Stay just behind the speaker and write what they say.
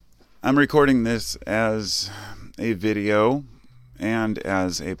I'm recording this as a video and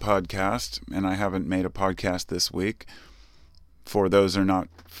as a podcast, and I haven't made a podcast this week. For those who are not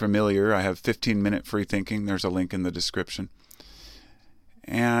familiar, I have 15-minute free thinking. There's a link in the description.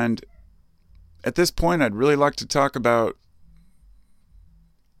 And at this point, I'd really like to talk about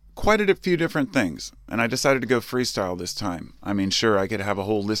quite a few different things, and I decided to go freestyle this time. I mean, sure, I could have a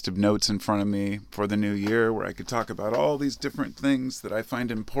whole list of notes in front of me for the new year where I could talk about all these different things that I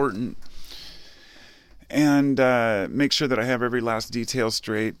find important and make sure that I have every last detail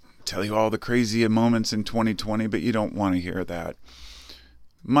straight, tell you all the crazy moments in 2020, but you don't want to hear that.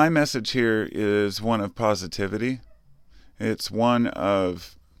 My message here is one of positivity. It's one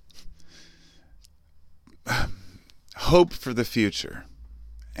of hope for the future.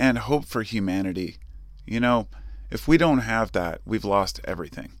 And hope for humanity. You know, if we don't have that, we've lost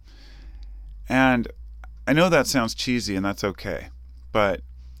everything. And I know that sounds cheesy, and that's okay. But,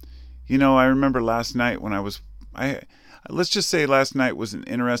 you know, I remember last night when let's just say last night was an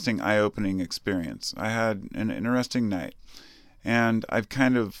interesting, eye-opening experience. I had an interesting night. And I've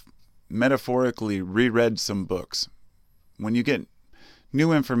kind of metaphorically reread some books. When you get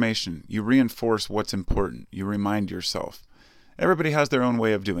new information, you reinforce what's important. You remind yourself. Everybody has their own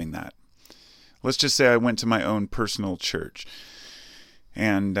way of doing that. Let's just say I went to my own personal church.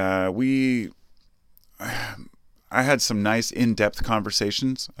 And I had some nice in-depth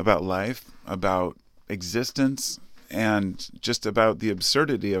conversations about life, about existence, and just about the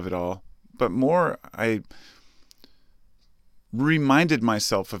absurdity of it all. But more, I reminded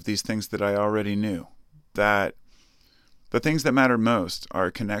myself of these things that I already knew. That the things that matter most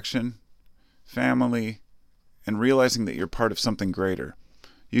are connection, family, and realizing that you're part of something greater.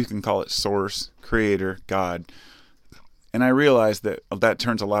 You can call it source, creator, God. And I realize that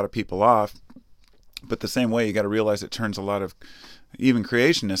turns a lot of people off. But the same way, you got to realize it turns a lot of even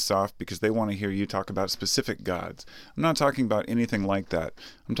creationists off because they want to hear you talk about specific gods. I'm not talking about anything like that.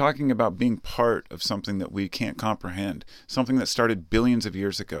 I'm talking about being part of something that we can't comprehend. Something that started billions of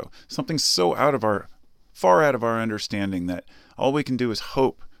years ago. Something so far out of our understanding that all we can do is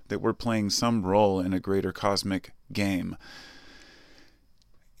hope that we're playing some role in a greater cosmic game.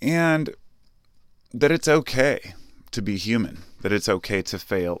 And that it's okay to be human, that it's okay to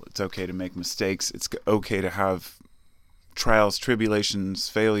fail, it's okay to make mistakes, it's okay to have trials, tribulations,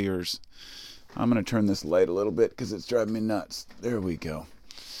 failures. I'm going to turn this light a little bit because it's driving me nuts. There we go.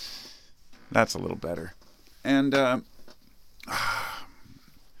 That's a little better. And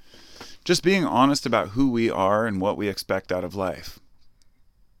just being honest about who we are and what we expect out of life.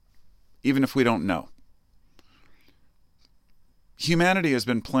 Even if we don't know. Humanity has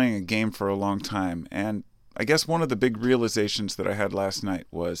been playing a game for a long time, and I guess one of the big realizations that I had last night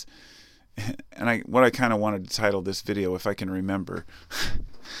was, and what I kind of wanted to title this video, if I can remember,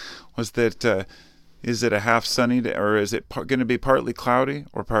 was that, is it a half sunny day, or is it going to be partly cloudy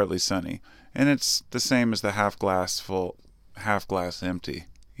or partly sunny? And it's the same as the half glass full, half glass empty,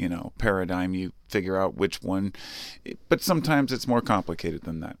 paradigm. You figure out which one, but sometimes it's more complicated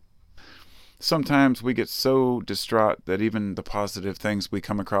than that. Sometimes we get so distraught that even the positive things we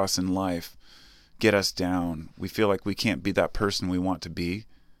come across in life get us down. We feel like we can't be that person we want to be.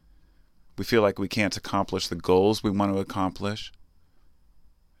 We feel like we can't accomplish the goals we want to accomplish.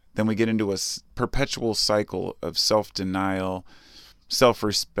 Then we get into a perpetual cycle of self-denial.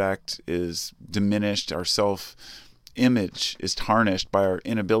 Self-respect is diminished. Our self-image is tarnished by our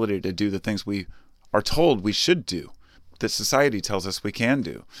inability to do the things we are told we should do, that society tells us we can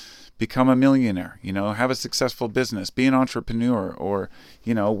do. Become a millionaire, have a successful business, be an entrepreneur, or,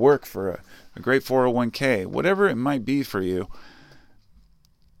 work for a great 401k, whatever it might be for you.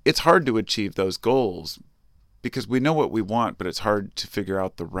 It's hard to achieve those goals because we know what we want, but it's hard to figure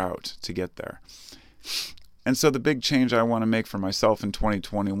out the route to get there. And so the big change I want to make for myself in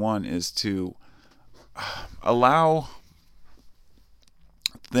 2021 is to allow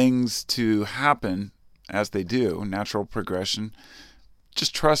things to happen as they do, natural progression.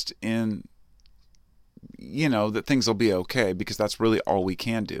 Just trust in, that things will be okay because that's really all we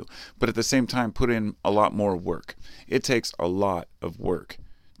can do. But at the same time, put in a lot more work. It takes a lot of work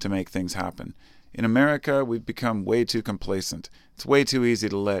to make things happen. In America, we've become way too complacent. It's way too easy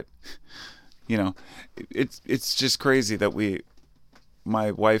to let, it's just crazy that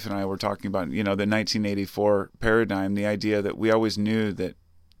my wife and I were talking about, the 1984 paradigm, the idea that we always knew that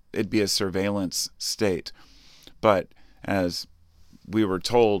it'd be a surveillance state. But as we were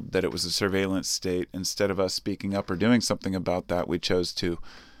told that it was a surveillance state, instead of us speaking up or doing something about that, we chose to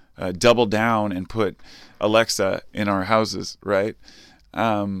double down and put Alexa in our houses, right?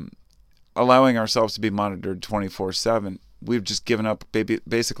 Allowing ourselves to be monitored 24/7. we've just given up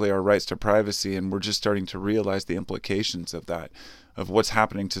basically our rights to privacy, and we're just starting to realize the implications of that, of what's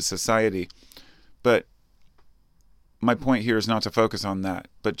happening to society. But my point here is not to focus on that,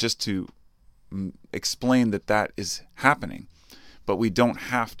 but just to explain that that is happening. But we don't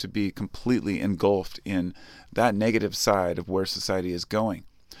have to be completely engulfed in that negative side of where society is going.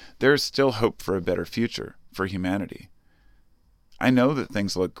 There's still hope for a better future for humanity. I know that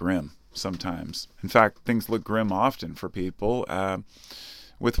things look grim sometimes. In fact, things look grim often for people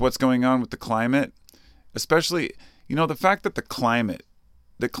with what's going on with the climate, especially, the fact that the climate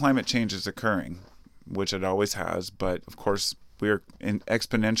change is occurring, which it always has, but of course we're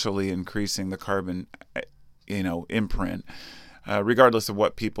exponentially increasing the carbon, imprint. Regardless of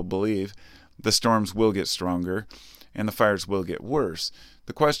what people believe, the storms will get stronger and the fires will get worse.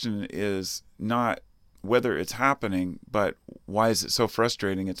 The question is not whether it's happening, but why is it so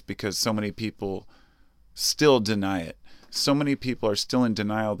frustrating? It's because so many people still deny it. So many people are still in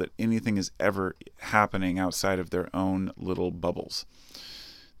denial that anything is ever happening outside of their own little bubbles.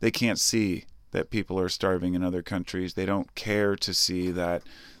 They can't see that people are starving in other countries. They don't care to see that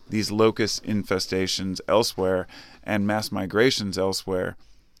these locust infestations elsewhere and mass migrations elsewhere,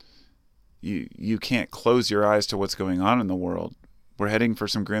 you can't close your eyes to what's going on in the world. We're heading for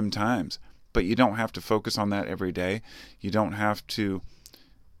some grim times, but you don't have to focus on that every day. You don't have to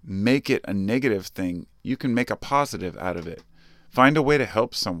make it a negative thing. You can make a positive out of it. Find a way to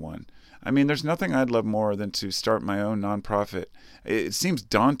help someone. I mean, there's nothing I'd love more than to start my own nonprofit. It seems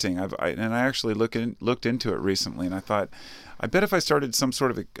daunting. I actually looked into it recently, and I thought, I bet if I started some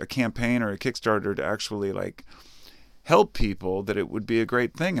sort of a campaign or a Kickstarter to actually help people, that it would be a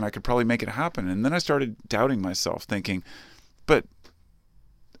great thing, and I could probably make it happen. And then I started doubting myself, thinking, but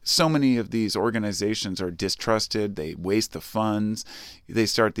so many of these organizations are distrusted. They waste the funds. They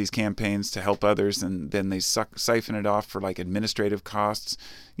start these campaigns to help others, and then they siphon it off for administrative costs.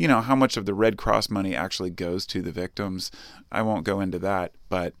 How much of the Red Cross money actually goes to the victims? I won't go into that,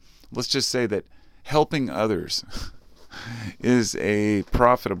 but let's just say that helping others is a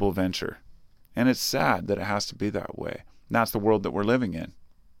profitable venture. And it's sad that it has to be that way. And that's the world that we're living in.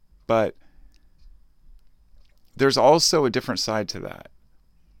 But there's also a different side to that.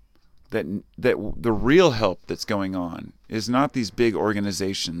 That the real help that's going on is not these big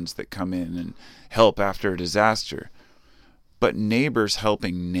organizations that come in and help after a disaster, but neighbors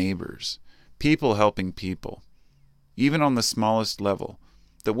helping neighbors, people helping people, even on the smallest level.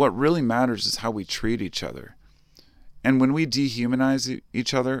 That what really matters is how we treat each other. And when we dehumanize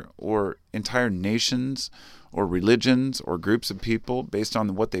each other, or entire nations or religions or groups of people based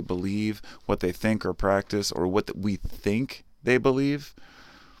on what they believe, what they think or practice, or what we think they believe,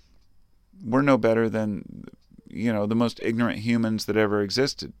 we're no better than, the most ignorant humans that ever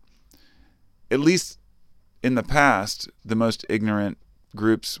existed. At least in the past, the most ignorant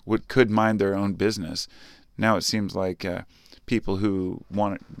groups could mind their own business. Now it seems like people who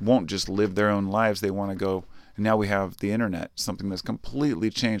won't just live their own lives. They want to go. And now we have the internet, something that's completely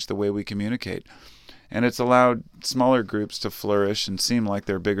changed the way we communicate. And it's allowed smaller groups to flourish and seem like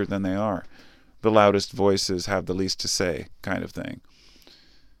they're bigger than they are. The loudest voices have the least to say, kind of thing.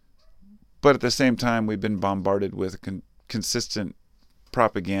 But at the same time, we've been bombarded with consistent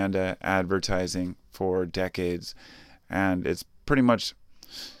propaganda, advertising for decades. And it's pretty much,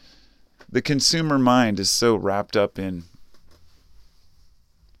 the consumer mind is so wrapped up in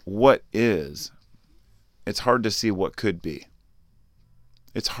what is, it's hard to see what could be.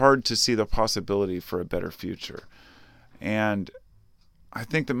 It's hard to see the possibility for a better future. And I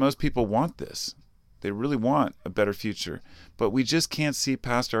think that most people want this. They really want a better future. But we just can't see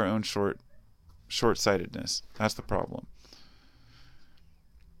past our own short-sightedness. That's the problem.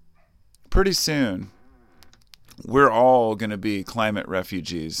 Pretty soon, we're all going to be climate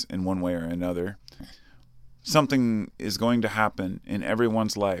refugees in one way or another. Something is going to happen in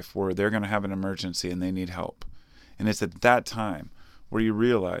everyone's life where they're going to have an emergency and they need help. And it's at that time where you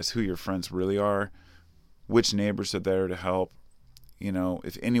realize who your friends really are, which neighbors are there to help.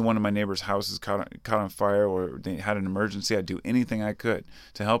 If any one of my neighbors' houses caught on fire or they had an emergency, I'd do anything I could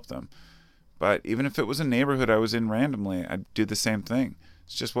to help them. But even if it was a neighborhood I was in randomly, I'd do the same thing.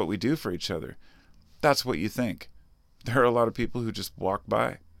 It's just what we do for each other. That's what you think. There are a lot of people who just walk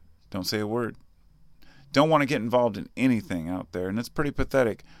by, don't say a word, don't want to get involved in anything out there, and it's pretty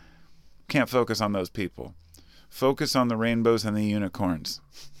pathetic. Can't focus on those people. Focus on the rainbows and the unicorns,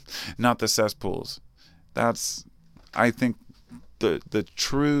 not the cesspools. That's, I think, the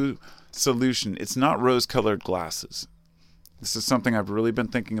true solution. It's not rose-colored glasses. This is something I've really been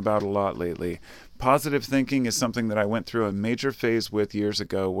thinking about a lot lately. Positive thinking is something that I went through a major phase with years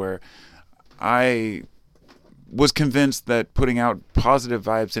ago, where I was convinced that putting out positive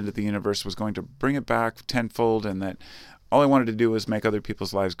vibes into the universe was going to bring it back tenfold, and that all I wanted to do was make other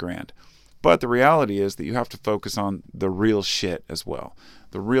people's lives grand. But the reality is that you have to focus on the real shit as well,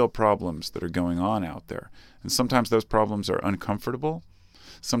 the real problems that are going on out there. And sometimes those problems are uncomfortable.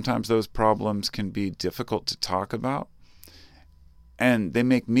 Sometimes those problems can be difficult to talk about. And they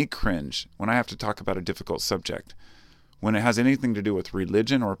make me cringe when I have to talk about a difficult subject. When it has anything to do with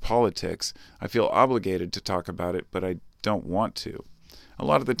religion or politics, I feel obligated to talk about it, but I don't want to. A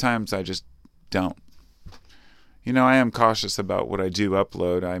lot of the times I just don't. You know, I am cautious about what I do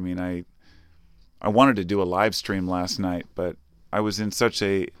upload. I mean, I wanted to do a live stream last night, but I was in such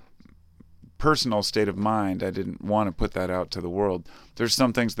a personal state of mind, I didn't want to put that out to the world. There's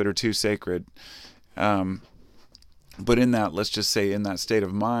some things that are too sacred. But in that, let's just say in that state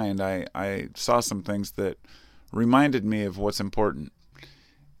of mind, I saw some things that reminded me of what's important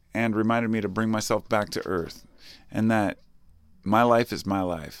and reminded me to bring myself back to earth, and that my life is my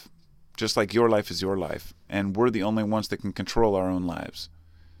life, just like your life is your life, and we're the only ones that can control our own lives.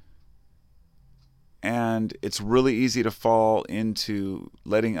 And it's really easy to fall into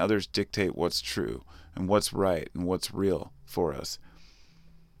letting others dictate what's true and what's right and what's real for us.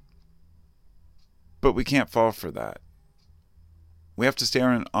 But we can't fall for that. We have to stay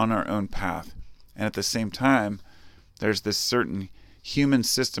on our own path. And at the same time, there's this certain human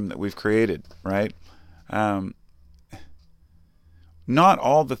system that we've created, right? Not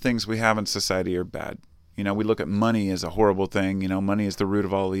all the things we have in society are bad. You know, we look at money as a horrible thing. You know, money is the root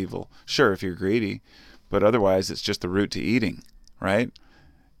of all evil. Sure, if you're greedy, but otherwise it's just the root to eating, right?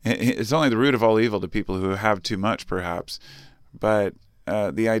 It's only the root of all evil to people who have too much, perhaps. But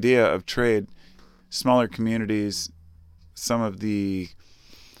the idea of trade, smaller communities, some of the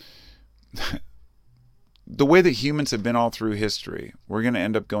way that humans have been all through history, we're going to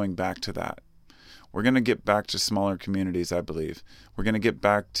end up going back to that. We're going to get back to smaller communities, I believe. We're going to get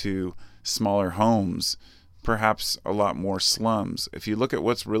back to smaller homes, perhaps a lot more slums. If you look at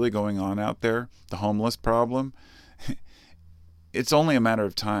what's really going on out there, the homeless problem, it's only a matter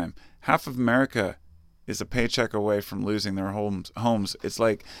of time. Half of America is a paycheck away from losing their homes. It's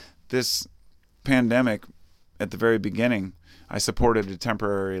like this pandemic at the very beginning. I supported a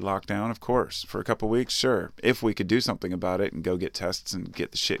temporary lockdown, of course, for a couple of weeks, sure, if we could do something about it and go get tests and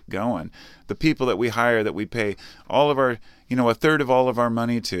get the shit going. The people that we hire, that we pay all of our, a third of all of our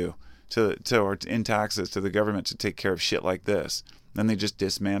money to or in taxes to the government to take care of shit like this. Then they just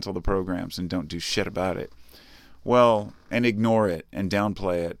dismantle the programs and don't do shit about it. Well, and ignore it and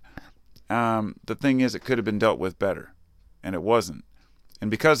downplay it. The thing is, it could have been dealt with better, and it wasn't. And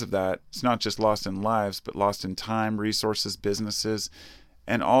because of that, it's not just lost in lives, but lost in time, resources, businesses.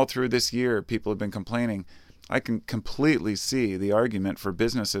 And all through this year, people have been complaining. I can completely see the argument for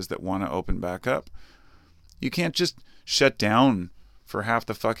businesses that want to open back up. You can't just shut down for half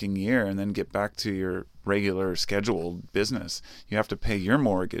the fucking year and then get back to your regular scheduled business. You have to pay your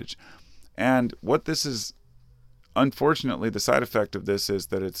mortgage. And what this is, unfortunately, the side effect of this is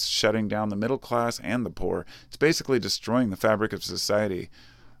that it's shutting down the middle class and the poor. It's basically destroying the fabric of society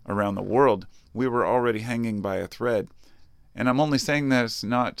around the world. We were already hanging by a thread. And I'm only saying this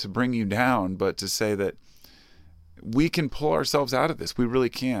not to bring you down, but to say that we can pull ourselves out of this. We really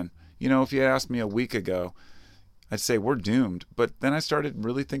can. If you had asked me a week ago, I'd say we're doomed. But then I started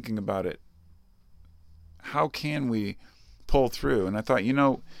really thinking about it. How can we pull through? And I thought,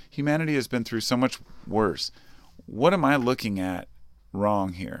 humanity has been through so much worse. What am I looking at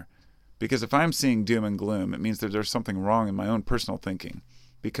wrong here? Because if I'm seeing doom and gloom, it means that there's something wrong in my own personal thinking.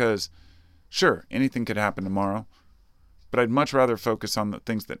 Because, sure, anything could happen tomorrow, but I'd much rather focus on the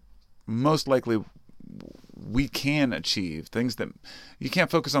things that most likely we can achieve. Things that you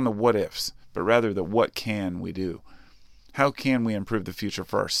can't focus on the what ifs, but rather the what can we do. How can we improve the future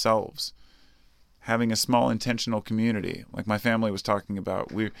for ourselves? Having a small intentional community, like my family was talking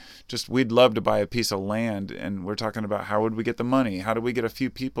about. We'd love to buy a piece of land, and we're talking about how would we get the money? How do we get a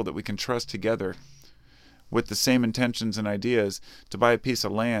few people that we can trust together with the same intentions and ideas to buy a piece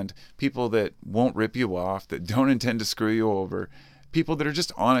of land? People that won't rip you off, that don't intend to screw you over, people that are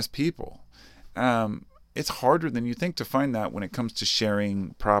just honest people. It's harder than you think to find that when it comes to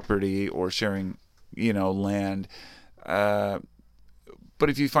sharing property or sharing, land. But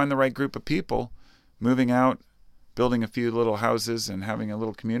if you find the right group of people, moving out, building a few little houses and having a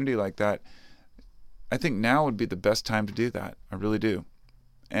little community like that, I think now would be the best time to do that. I really do.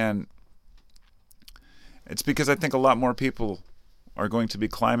 And it's because I think a lot more people are going to be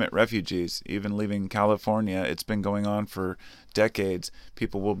climate refugees, even leaving California. It's been going on for decades.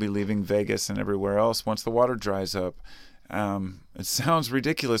 People will be leaving Vegas and everywhere else once the water dries up. It sounds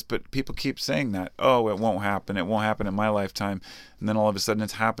ridiculous, but people keep saying that. Oh, it won't happen. It won't happen in my lifetime. And then all of a sudden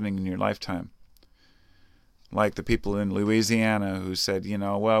it's happening in your lifetime. Like the people in Louisiana who said,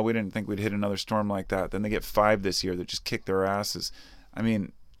 well, we didn't think we'd hit another storm like that. Then they get 5 this year that just kick their asses. I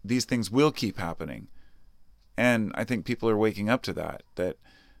mean, these things will keep happening. And I think people are waking up to that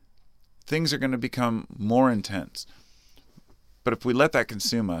things are going to become more intense. But if we let that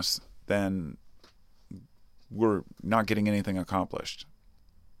consume us, then we're not getting anything accomplished.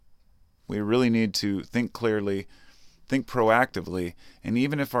 We really need to think clearly, think proactively, and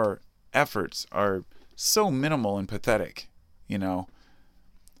even if our efforts are so minimal and pathetic,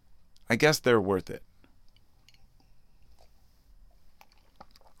 I guess they're worth it.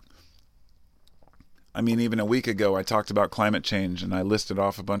 I mean, even a week ago, I talked about climate change, and I listed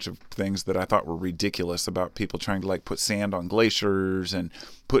off a bunch of things that I thought were ridiculous about people trying to put sand on glaciers and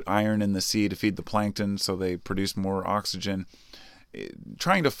put iron in the sea to feed the plankton so they produce more oxygen.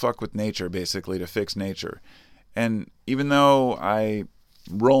 Trying to fuck with nature, basically, to fix nature. And even though I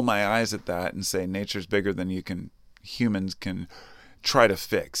roll my eyes at that and say nature's bigger than humans can try to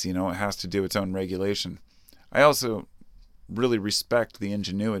fix, it has to do its own regulation, I also really respect the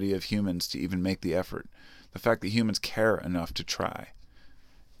ingenuity of humans to even make the effort. The fact that humans care enough to try.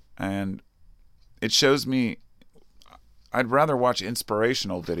 And it shows me I'd rather watch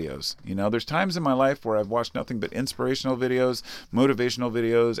inspirational videos. There's times in my life where I've watched nothing but inspirational videos, motivational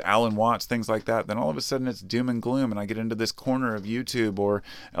videos, Alan Watts, things like that. Then all of a sudden it's doom and gloom and I get into this corner of YouTube or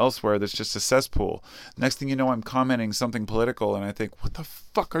elsewhere that's just a cesspool. Next thing you know, I'm commenting something political and I think, what the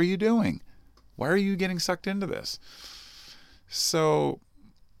fuck are you doing? Why are you getting sucked into this? So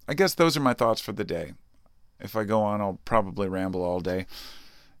I guess those are my thoughts for the day. If I go on, I'll probably ramble all day.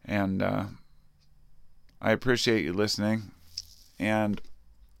 And I appreciate you listening. And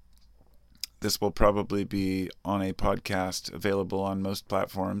this will probably be on a podcast available on most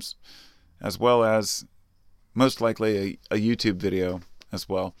platforms, as well as most likely a YouTube video as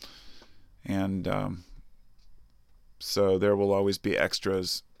well. And so there will always be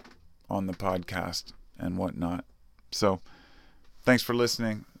extras on the podcast and whatnot. So thanks for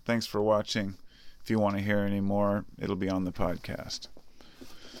listening. Thanks for watching. If you want to hear any more, it'll be on the podcast.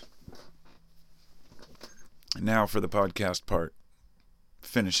 Now for the podcast part.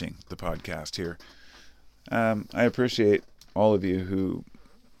 Finishing the podcast here. I appreciate all of you who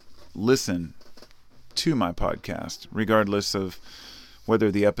listen to my podcast, regardless of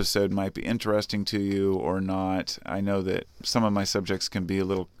whether the episode might be interesting to you or not. I know that some of my subjects can be a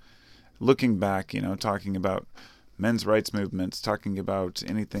little, looking back, talking about men's rights movements, talking about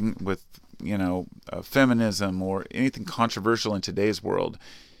anything with, feminism or anything controversial in today's world.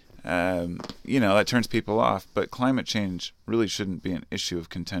 That turns people off, but climate change really shouldn't be an issue of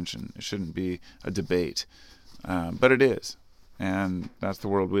contention. It shouldn't be a debate, but it is, and that's the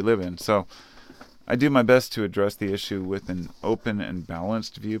world we live in. So I do my best to address the issue with an open and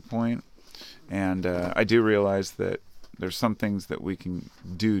balanced viewpoint, and I do realize that there's some things that we can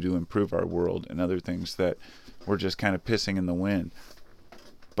do to improve our world and other things that we're just kind of pissing in the wind.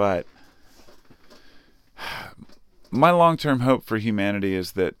 But my long-term hope for humanity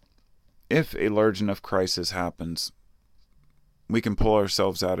is that if a large enough crisis happens, we can pull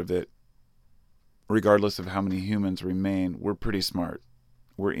ourselves out of it regardless of how many humans remain. We're pretty smart.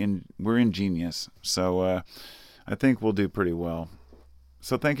 We're ingenious. So I think we'll do pretty well.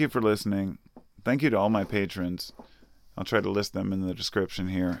 So thank you for listening. Thank you to all my patrons. I'll try to list them in the description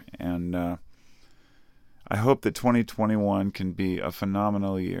here. And I hope that 2021 can be a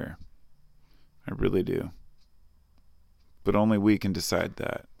phenomenal year. I really do. But only we can decide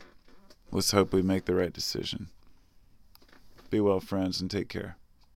that. Let's hope we make the right decision. Be well, friends, and take care.